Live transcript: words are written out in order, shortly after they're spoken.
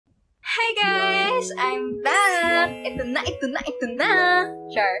Hi guys! I'm back! Ito na!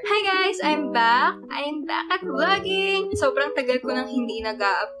 Sure. Hi guys! I'm back at vlogging! Sobrang tagal ko nang hindi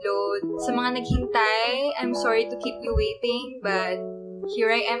nag-upload. Sa mga naghintay, I'm sorry to keep you waiting, but here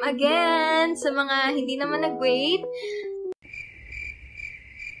I am again! Sa mga hindi naman nag-wait,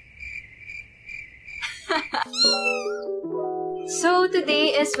 so,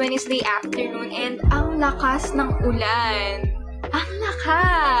 today is Wednesday afternoon and ang lakas ng ulan. Ang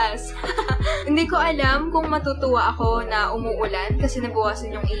lakas! Hindi ko alam kung matutuwa ako na umuulan kasi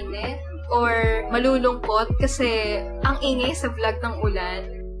nabawasan yung init or malulungkot kasi ang ingay sa vlog ng ulan.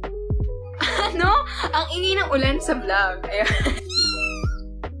 Ano? Ang ingay ng ulan sa vlog. Ayun.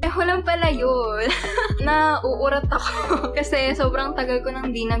 Walang pala yun. Nauurat ako kasi sobrang tagal ko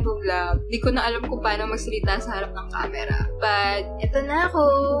nang di nag-vlog. Di ko na alam kung paano magsalita sa harap ng camera. But, eto na ako.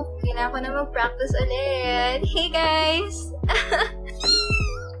 Kailangan ko na mag-practice ulit. Hey guys!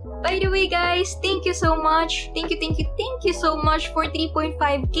 By the way guys, thank you so much. Thank you so much for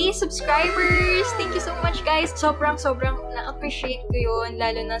 3.5k subscribers. Thank you so much guys. Sobrang na-appreciate ko yun.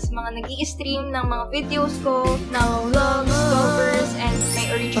 Lalo na sa mga nag-i-stream ng mga videos ko, ng vlogs, covers, and my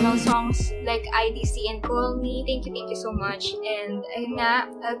original songs like IDC and Call Me. Thank you so much. And ayun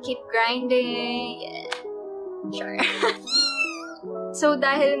nga, I'll keep grinding. Yeah. Sure. So,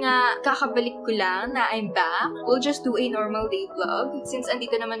 dahil nga kakabalik ko lang na I'm back, we'll just do a normal day vlog. Since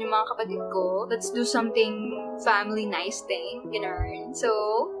andito naman yung mga kapatid ko, let's do something family nice thing, gano'n. So,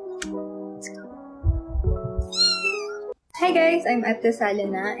 let's go. Hi guys! I'm at the sala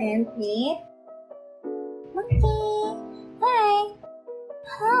na and meet Monkey! Hi!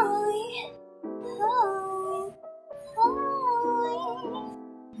 Hi! Hi! Hi!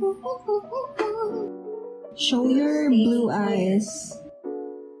 Show your blue eyes.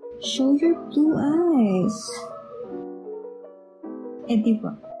 Show your blue eyes. Eh, di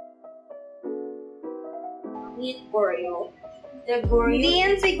ba? Eat Goryo. The Goryo? Hindi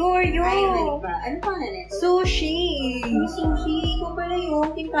yan si Goryo. Ay, ano ba? Ano pa na nito? Sushi. Sushi. Ito pala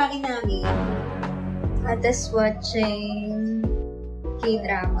yung kinkain namin. Ate watching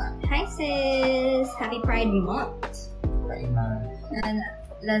K-drama. Hi sis! Happy Pride Month!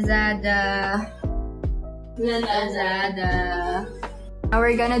 Lazada. Now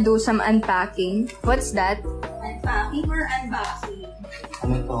we're gonna do some unpacking. What's that? Unpacking or unboxing?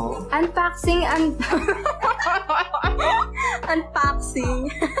 Ano to? Unboxing, unboxing.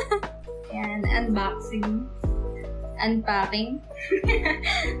 Yan, unboxing. Unpacking.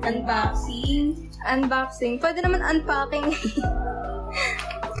 Unboxing. Unboxing. Pwede naman unpacking.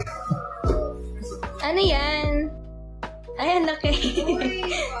 Ano yan? Ay, ang laki.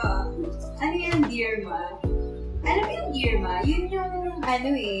 Uy, ano yan, dear ma? Ano ba yung dear ma? Yun yung, ano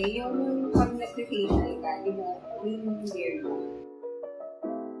yung pag nag-facial ka, di ba? Yung dear ma.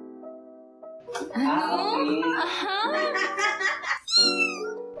 Ano? Aha?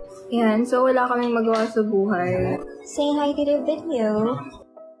 Yan, so wala kaming magawa sa buhay. Say hi to the video.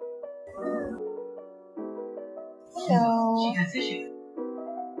 Hello.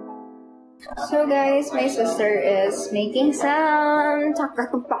 So guys, my sister is making some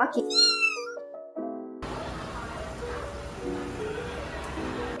takapaki.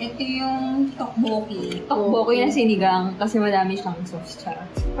 Ito yung tokboki. Tokboki na sinigang kasi madami siyang sauce. Charot.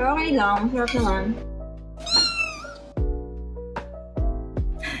 Pero okay lang, sarap naman.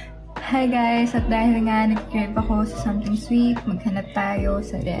 Hi guys, at dahil nga nag-crave ako sa something sweet, maghanap tayo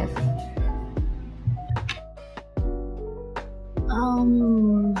sa ref.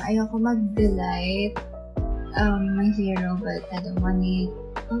 Ayoko mag-delight my hero, but I don't want it.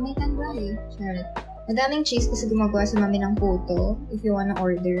 Oh, may tangbay. Charot. Madaming cheese kasi gumagawa sa mami ng puto if you wanna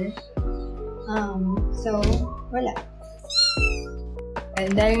order. So, wala.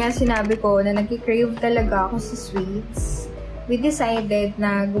 And dahil nga sinabi ko na nag-crave talaga ako sa sweets, we decided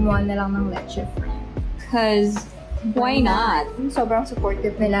na gumawa na lang ng leche flan. Cause, why not? Sobrang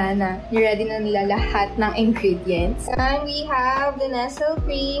supportive nila na ready na nila lahat ng ingredients. And we have the Nestle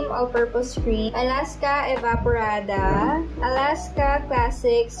Cream, all-purpose cream, Alaska Evaporada, Alaska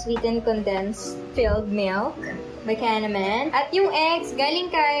Classic Sweetened Condensed Filled Milk by Canaman. At yung eggs, galing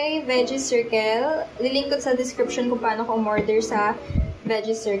kay Veggie Circle. Lilink ko sa description kung paano ko umorder sa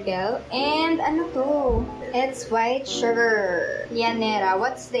Veggie Circle. And ano to? It's white sugar. Yanera.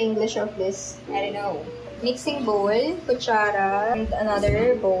 What's the English of this? I don't know. Mixing bowl, kutsara, and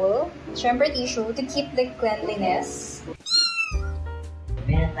another bowl. Syempre tissue to keep the cleanliness.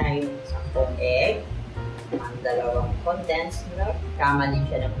 Meron tayong 10 egg, ang 2 condensed milk. Kama din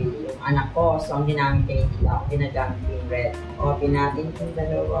siya ng pili. Yung anak ko, so ang ginamit niya hindi ako ginagamit yung red. Open natin yung 2.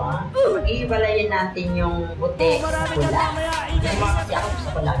 Mag-iibalayin natin yung puti sa pula. Kasi ako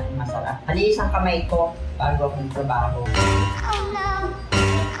sa pula, masarap. maliis ang kamay ko bago akong trabaho.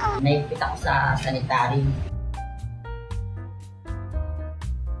 Naipit ako sa sanitary.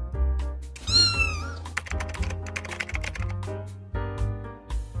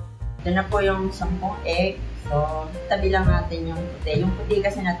 Ito na po yung 10 egg. So, tabi lang natin yung puti. Yung puti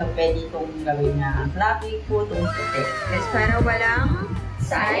kasi na ito, pwede itong gawin na fluffy po itong puti. Yes, para walang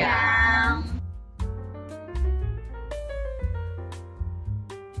sayang.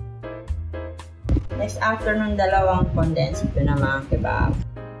 Next, after nung dalawang condense, ito na mga kebab.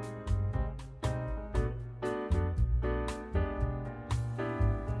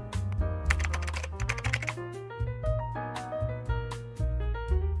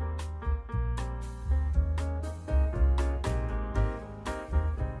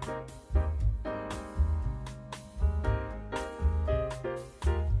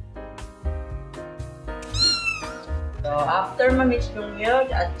 So, after ma-mix yung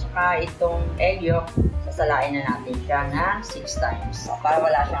milk at saka itong egg yolk, sasalain na natin siya na 6 times. So, para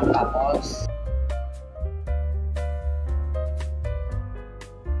wala siyang bubbles.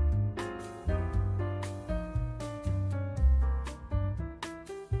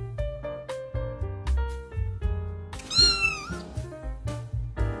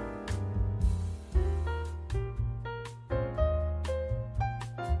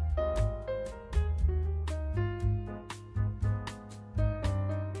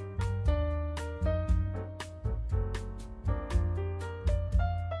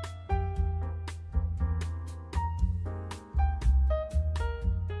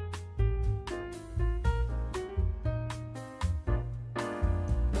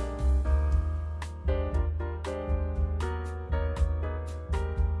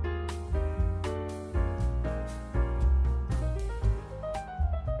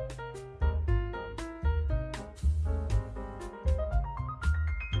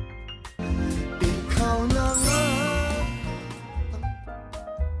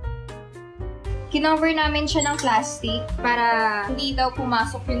 Kinover namin siya ng plastic para hindi daw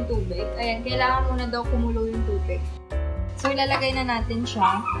pumasok yung tubig. Ayan, kailangan muna daw kumulo yung tubig. So, ilalagay na natin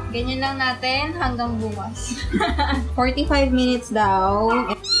siya. Ganyan lang natin hanggang bukas. 45 minutes daw.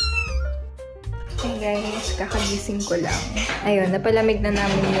 Hey guys, kakagising ko lang. Ayun, napalamig na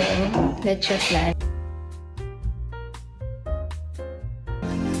namin yung leche flan.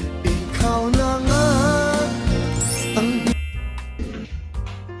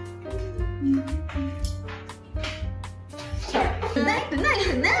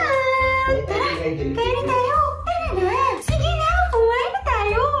 Kainin tayo! Tara na! Sige na! Kumain na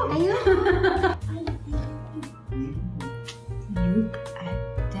tayo! Ayun! Look at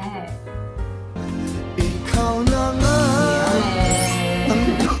that.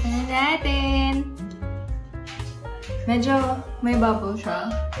 Ano natin? Medyo may bubble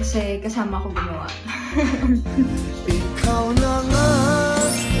siya kasi kasama ko gumawa.